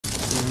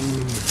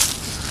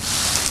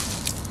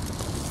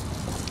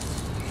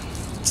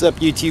What's up,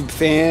 YouTube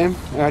fam?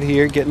 Out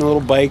here getting a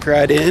little bike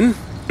ride in.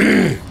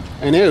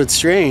 I know, it's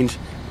strange.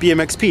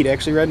 BMX Pete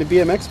actually riding a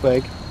BMX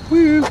bike.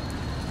 Woo!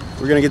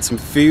 We're gonna get some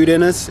food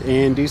in us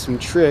and do some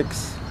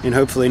tricks and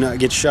hopefully not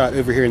get shot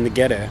over here in the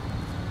ghetto.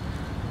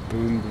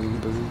 Boom, boom,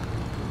 boom.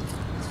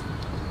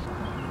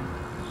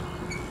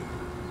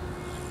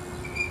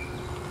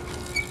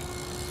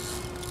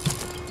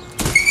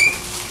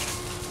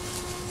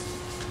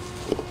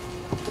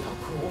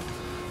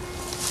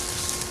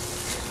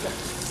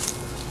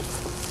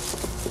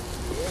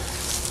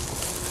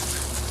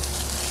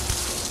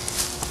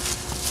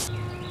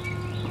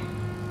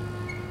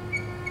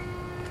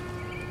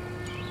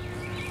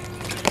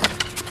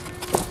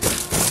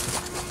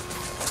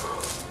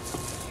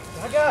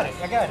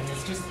 I got it.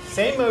 It's just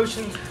same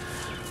motion.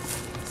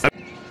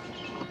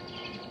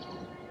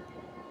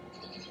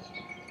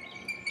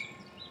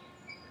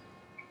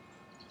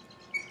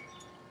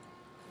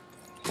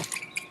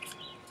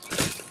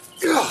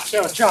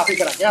 So choppy,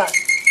 but I got it.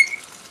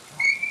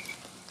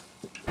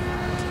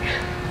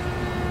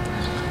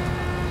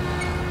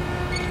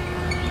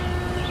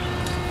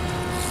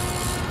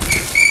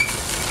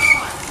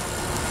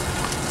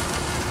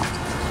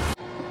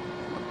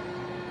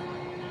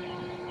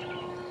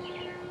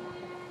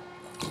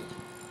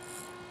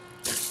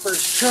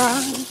 First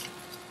try.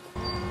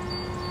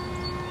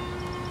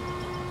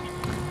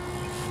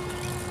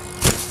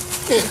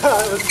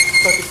 That was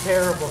fucking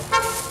terrible.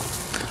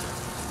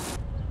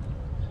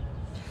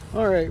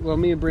 Alright, well,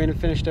 me and Brandon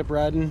finished up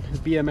riding his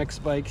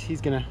BMX bikes.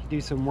 He's gonna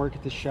do some work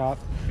at the shop.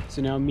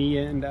 So now me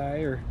and I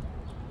are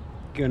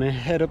gonna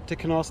head up to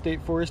Kanawha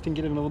State Forest and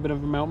get in a little bit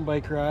of a mountain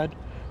bike ride.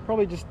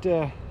 Probably just take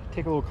a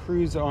little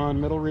cruise on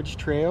Middle Ridge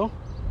Trail.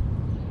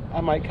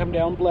 I might come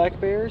down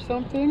Black Bear or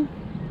something,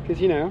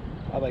 because, you know,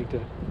 I like to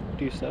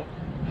do stuff.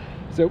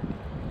 So,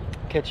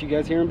 catch you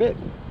guys here in a bit.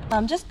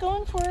 I'm just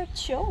going for a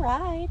chill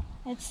ride.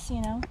 It's,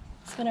 you know,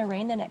 it's gonna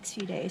rain the next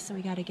few days, so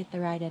we gotta get the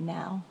ride in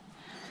now,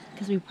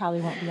 because we probably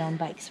won't be on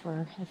bikes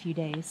for a few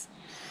days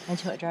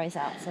until it dries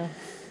out. So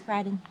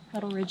riding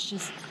Middle Ridge,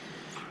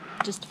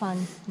 just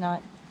fun,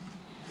 not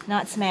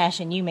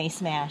smashing. You may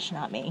smash,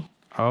 not me.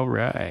 All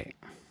right.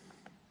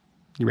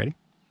 You ready?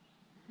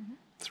 Mm-hmm.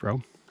 Let's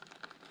roll.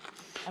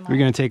 We're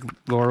gonna take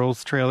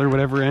Laurel's trail or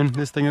whatever in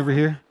this thing over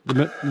here,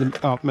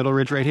 the Middle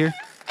Ridge right here.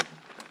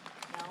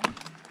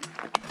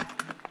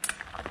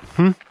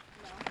 No. No.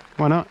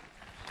 Why not?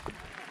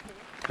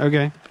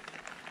 Okay.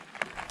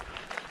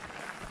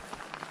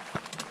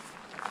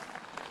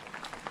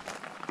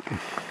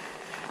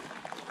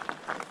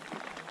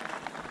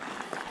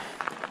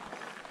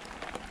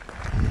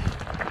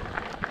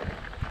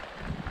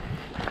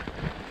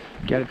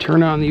 Got to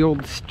turn on the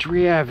old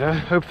Strava.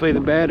 Hopefully the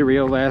battery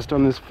will last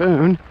on this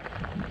phone.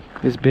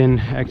 It's been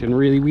acting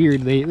really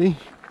weird lately.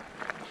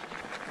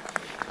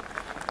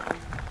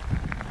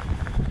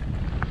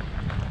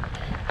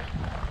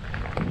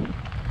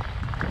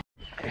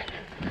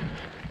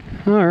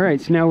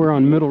 Alright, so now we're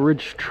on Middle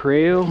Ridge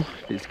Trail.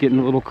 Just getting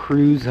a little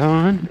cruise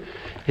on.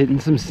 Hitting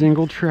some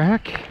single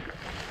track.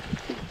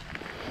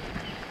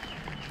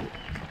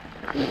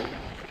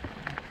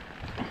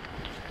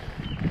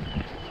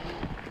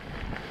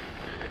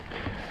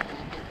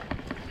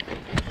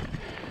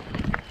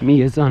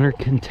 Mia's on her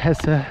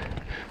Contessa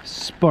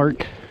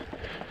Spark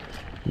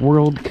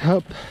World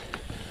Cup.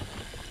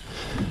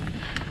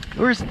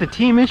 Where's the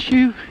team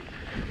issue?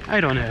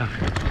 I don't know.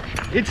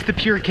 It's the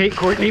pure Kate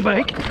Courtney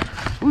bike.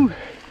 Woo.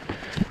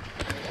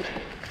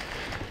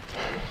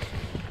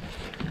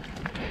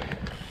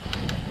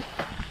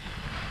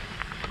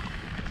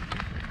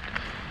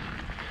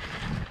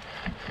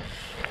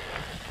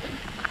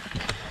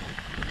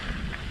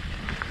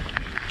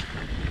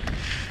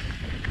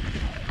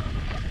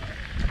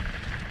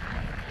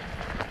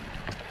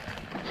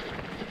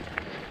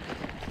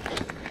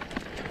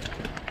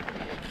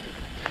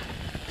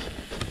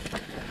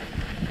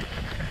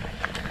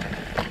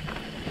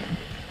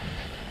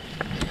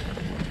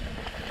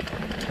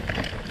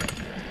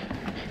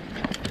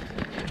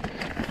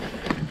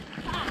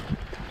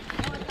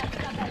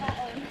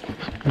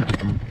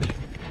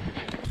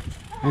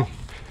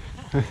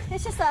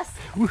 It's just us.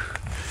 Go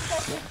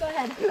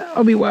ahead.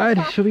 I'll be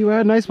wide. She'll be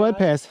wide. Nice wide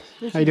pass.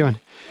 How you doing?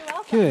 You're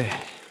welcome. Good.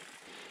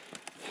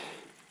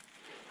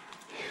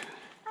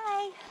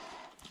 Hi.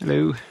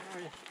 Hello.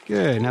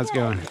 Good. How's it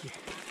going?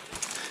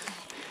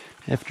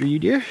 After you,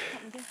 dear.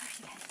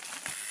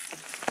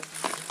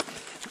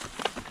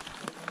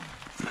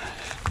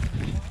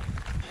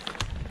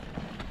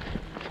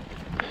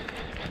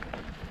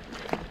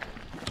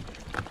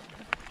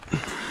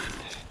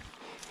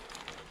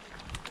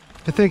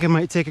 I think I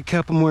might take a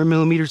couple more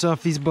millimeters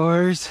off these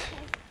bars.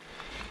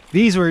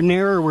 These were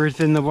narrower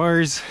than the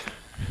bars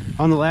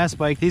on the last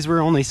bike. These were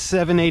only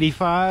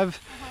 785,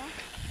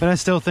 but I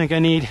still think I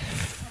need,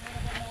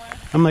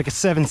 I'm like a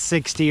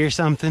 760 or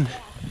something.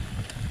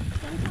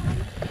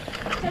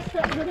 Just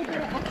a little bit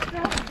of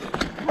extra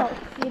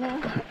helps, you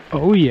know?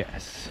 Oh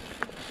yes.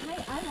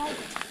 I like,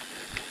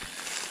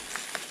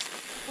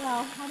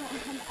 well, I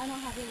don't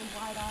have really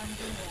wide arms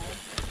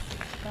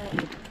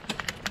anyway,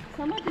 but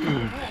some of these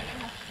events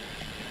have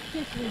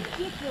just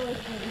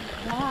ridiculously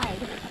wide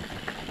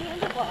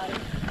handlebars,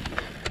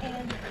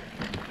 and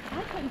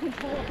I couldn't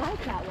control a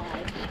bike that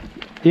wide.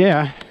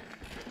 Yeah.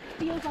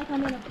 Feels like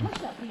I'm in a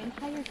push-up the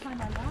entire time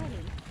I'm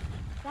riding.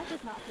 That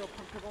does not feel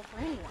comfortable for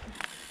anyone.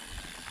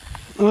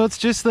 Well, it's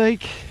just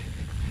like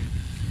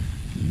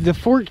the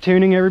fork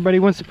tuning. Everybody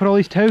wants to put all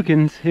these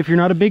tokens. If you're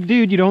not a big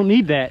dude, you don't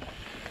need that.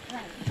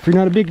 Right. If you're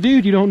not a big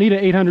dude, you don't need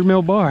an 800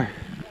 mil bar. Right.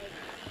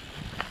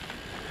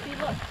 See,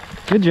 look.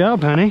 Good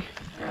job, honey. See,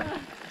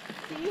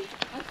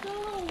 I'm still a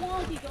little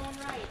wonky going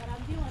right, but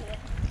I'm doing it.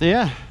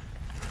 Yeah.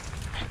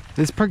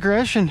 This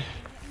progression.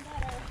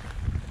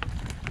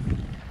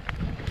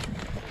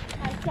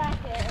 I sat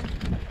there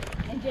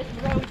and just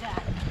rode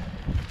that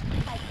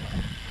like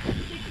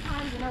 6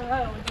 times in a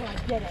row until I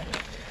did it.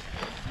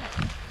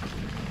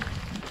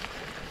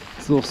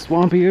 It's a little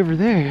swampy over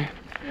there.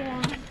 Yeah, a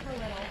little.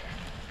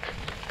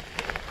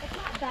 It's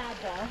not bad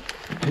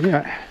though.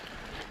 Yeah.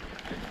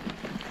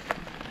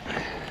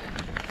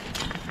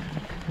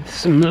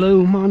 Some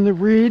loam on the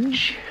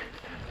ridge.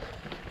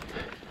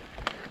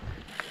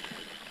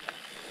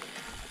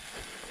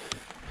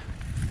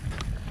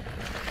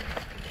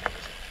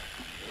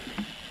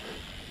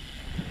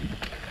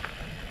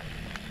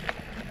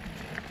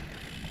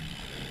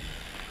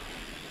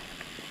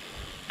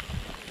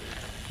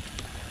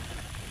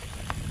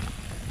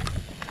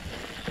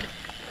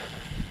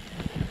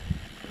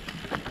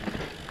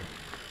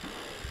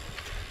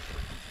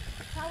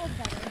 That was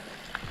better.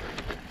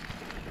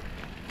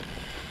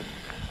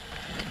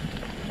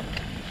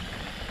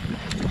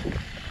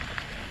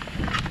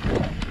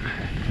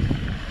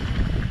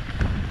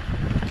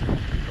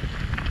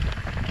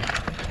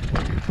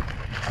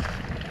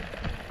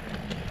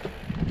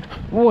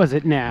 What was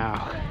it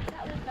now? Yeah,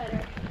 that was better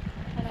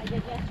than I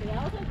did yesterday.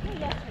 I was okay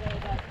yesterday,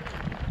 but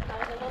I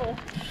was a little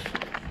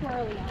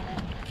squirrely on it.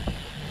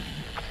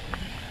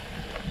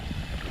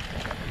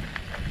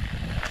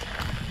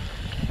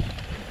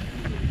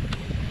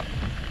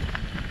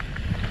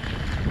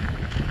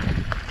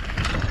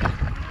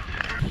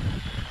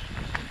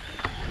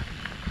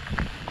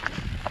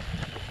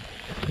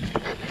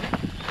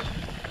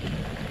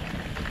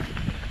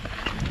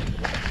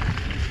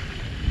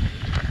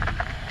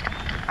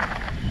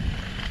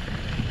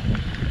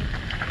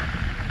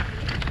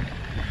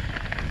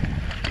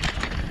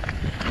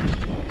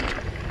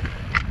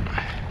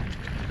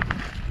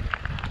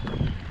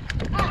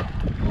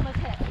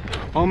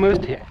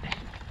 Almost hit. Almost hit.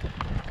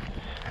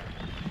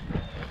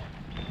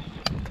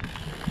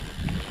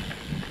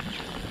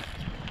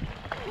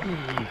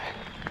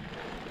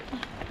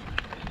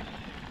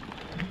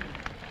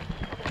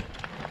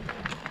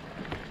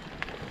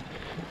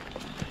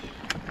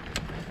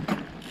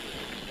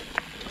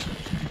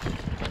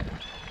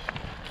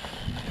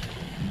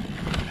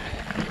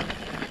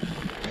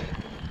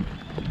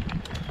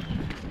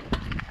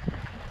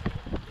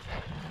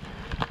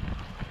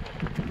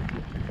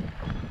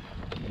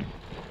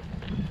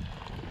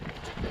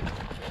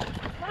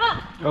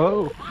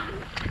 Oh.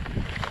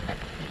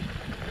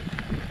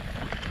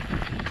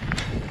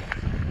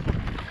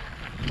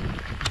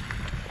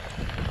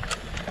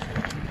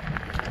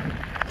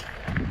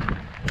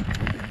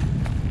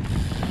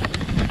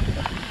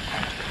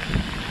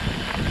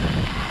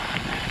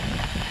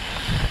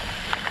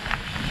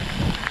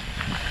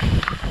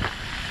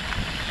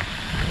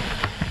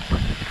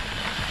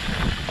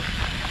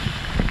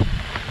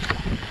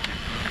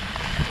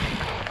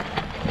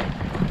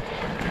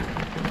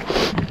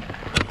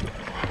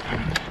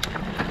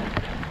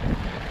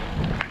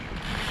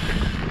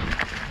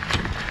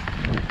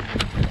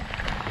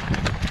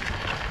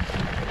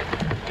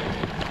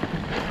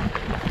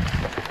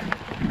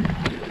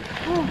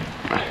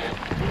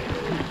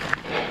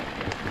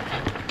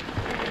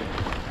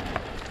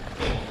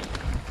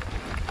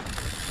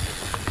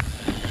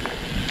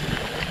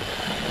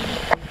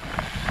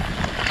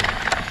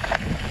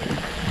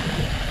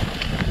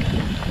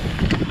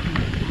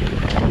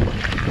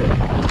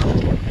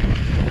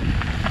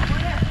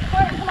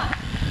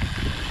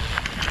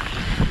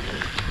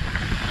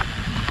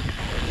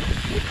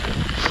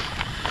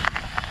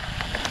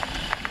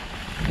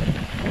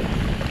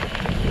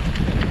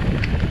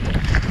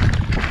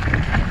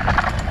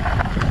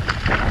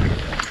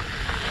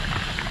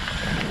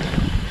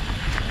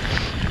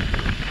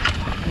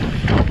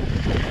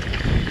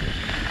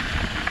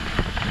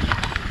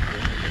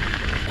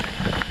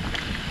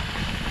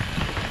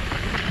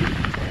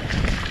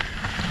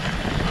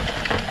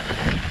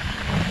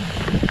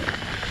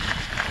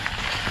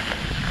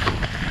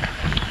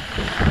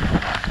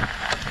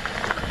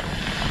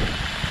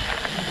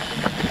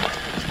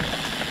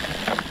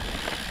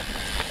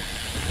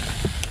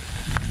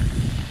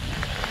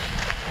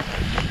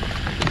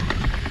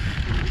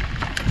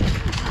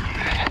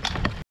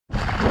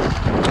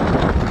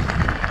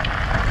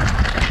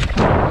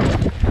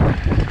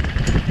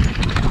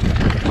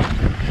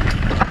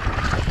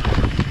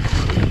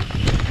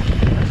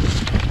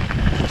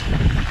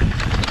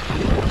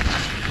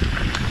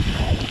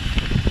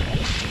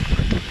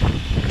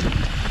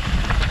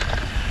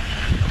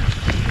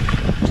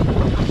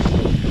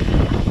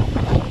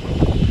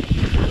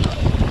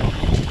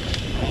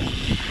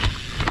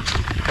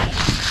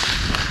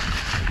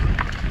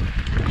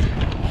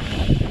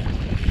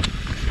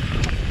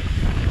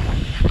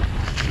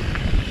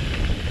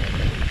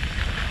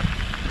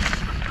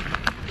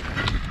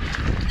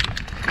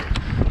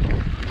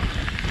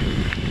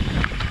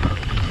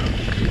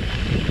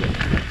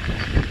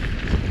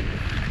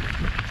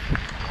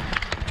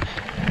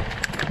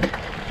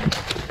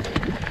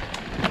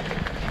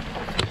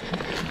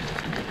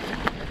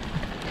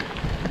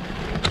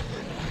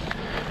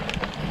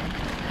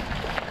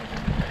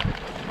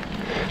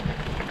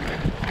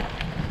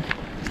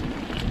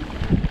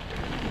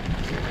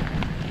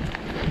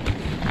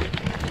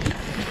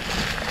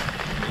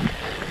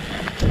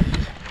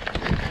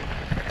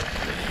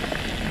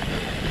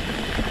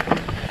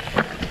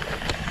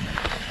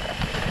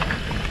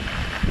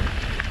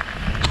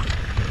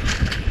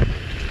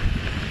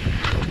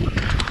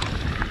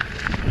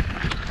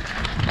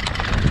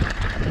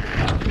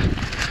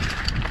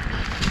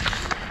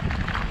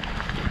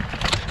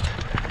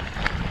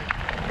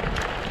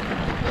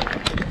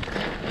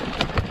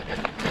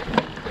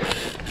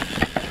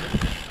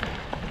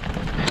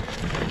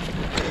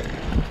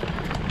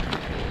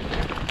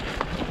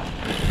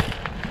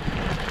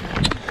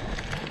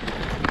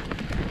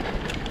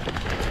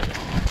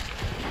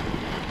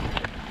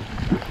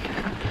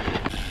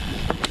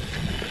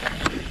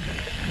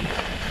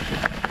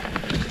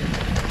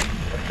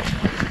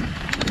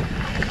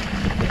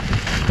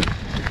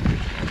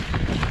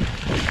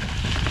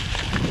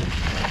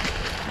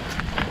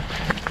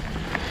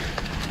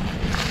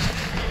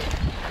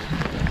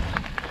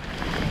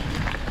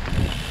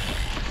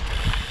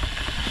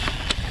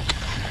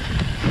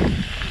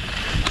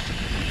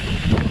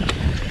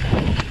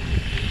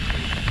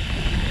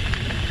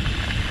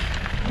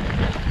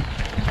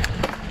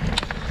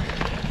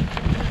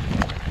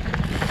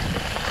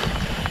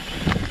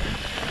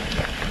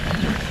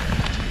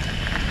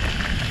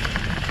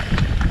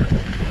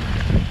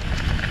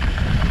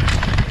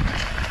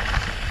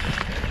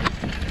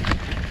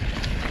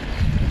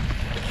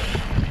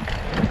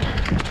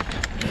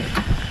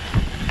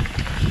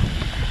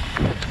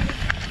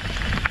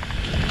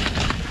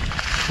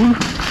 Woo.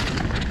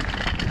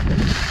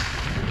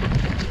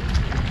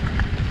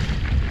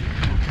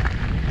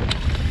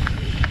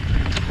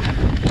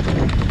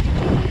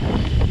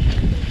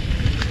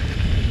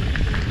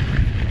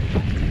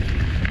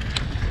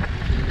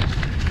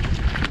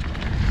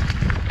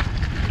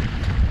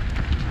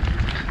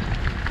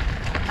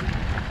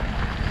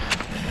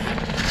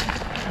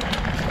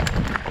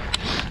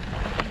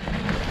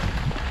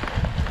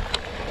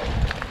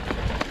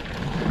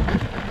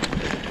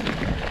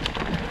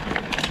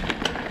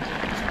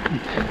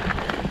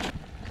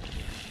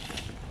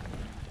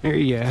 There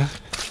you go.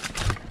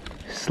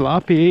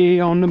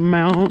 Sloppy on the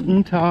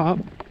mountaintop.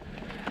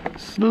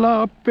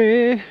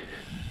 Sloppy.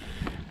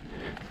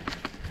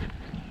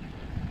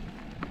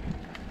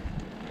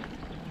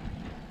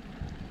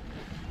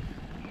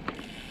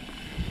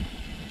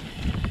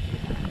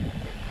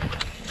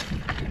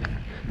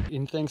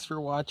 And thanks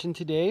for watching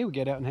today. We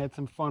got out and had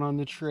some fun on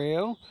the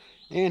trail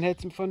and had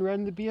some fun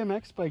riding the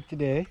BMX bike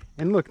today.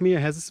 And look, Mia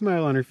has a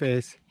smile on her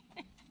face.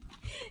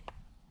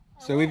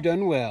 So we've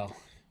done well.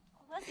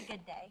 It was a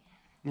good day.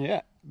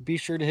 Yeah, be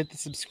sure to hit the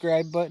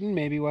subscribe button,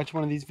 maybe watch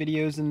one of these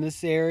videos in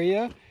this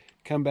area.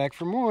 Come back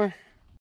for more.